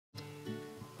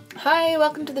Hi,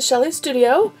 welcome to the Shelley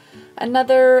Studio.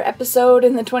 Another episode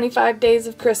in the 25 Days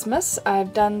of Christmas.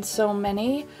 I've done so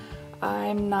many,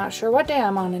 I'm not sure what day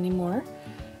I'm on anymore.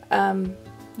 In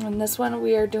this one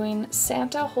we are doing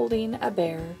Santa holding a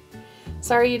bear.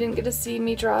 Sorry you didn't get to see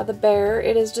me draw the bear,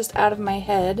 it is just out of my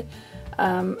head.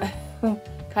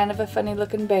 Kind of a funny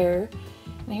looking bear.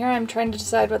 And here I'm trying to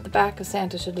decide what the back of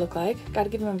Santa should look like. Gotta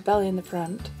give him a belly in the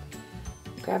front.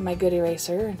 Grab my good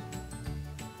eraser and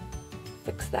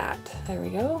fix that. There we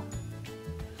go.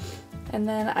 And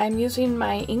then I'm using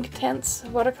my inktense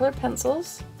watercolor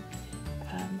pencils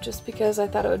just because I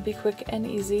thought it would be quick and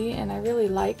easy, and I really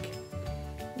like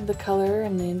the color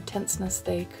and the intenseness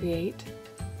they create.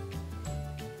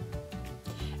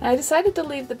 And I decided to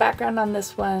leave the background on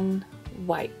this one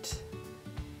white.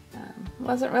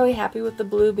 Wasn't really happy with the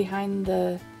blue behind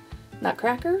the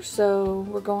nutcracker, so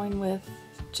we're going with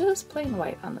just plain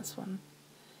white on this one.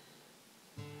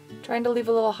 Trying to leave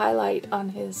a little highlight on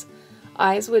his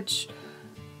eyes, which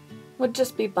would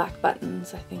just be black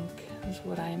buttons, I think, is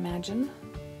what I imagine.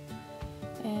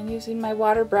 And using my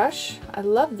water brush, I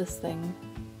love this thing.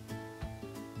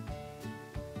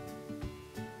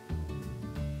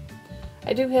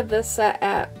 I do have this set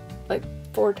at like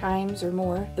 4 times or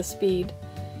more the speed,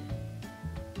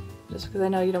 just because I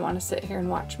know you don't want to sit here and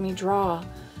watch me draw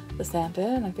the Santa,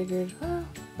 and I figured, well,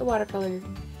 the watercolor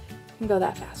can go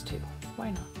that fast too.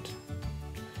 Why not?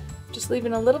 Just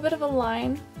leaving a little bit of a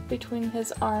line between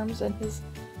his arms and his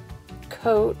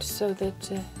coat so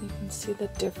that you can see the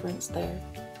difference there.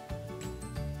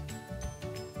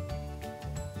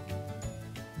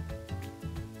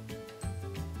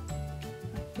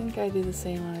 I think I do the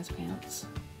same on his pants.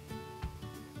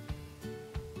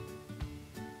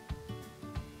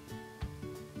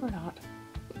 Or not.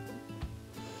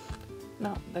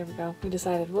 No, there we go. We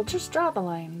decided we'll just draw the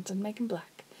lines and make them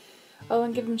black. Oh,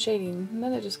 and give him shading, and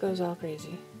then it just goes all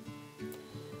crazy.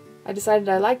 I decided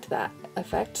I liked that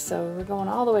effect, so we're going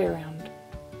all the way around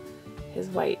his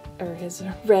white, or his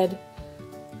red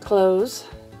clothes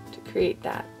to create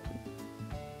that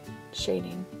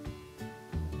shading.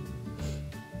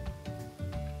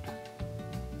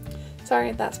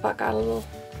 Sorry, that spot got a little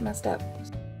messed up.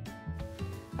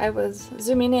 I was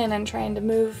zooming in and trying to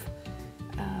move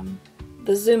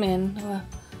the zoom in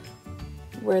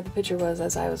where the picture was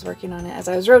as I was working on it, as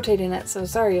I was rotating it, so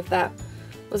sorry if that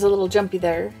was a little jumpy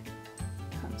there.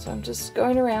 So I'm just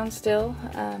going around still,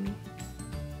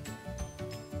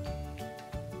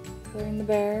 coloring the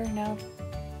bear, now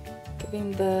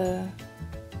giving the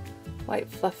white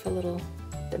fluff a little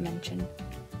dimension.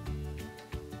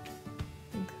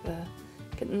 I think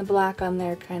getting the black on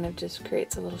there kind of just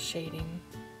creates a little shading.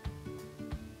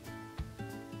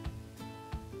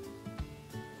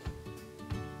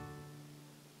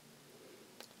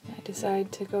 I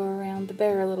decide to go around the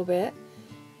bear a little bit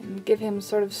and give him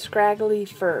sort of scraggly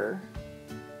fur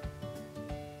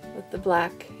with the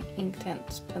black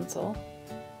inktense pencil.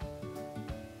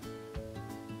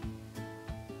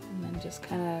 And then just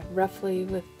kind of roughly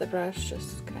with the brush,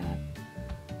 just kind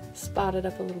of spot it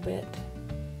up a little bit.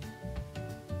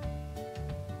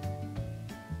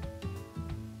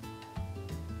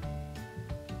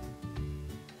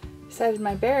 Decided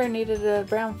my bear needed a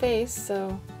brown face,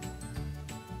 so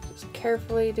just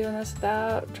carefully doing this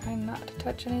without trying not to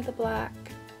touch any of the black.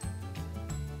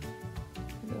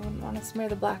 You wouldn't want to smear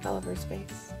the black all over his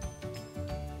face.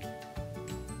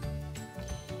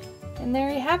 And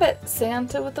there you have it,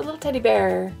 Santa with the little teddy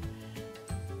bear.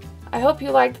 I hope you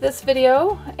liked this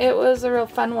video. It was a real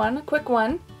fun one, a quick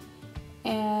one.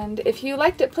 And if you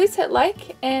liked it, please hit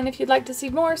like, and if you'd like to see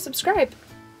more, subscribe.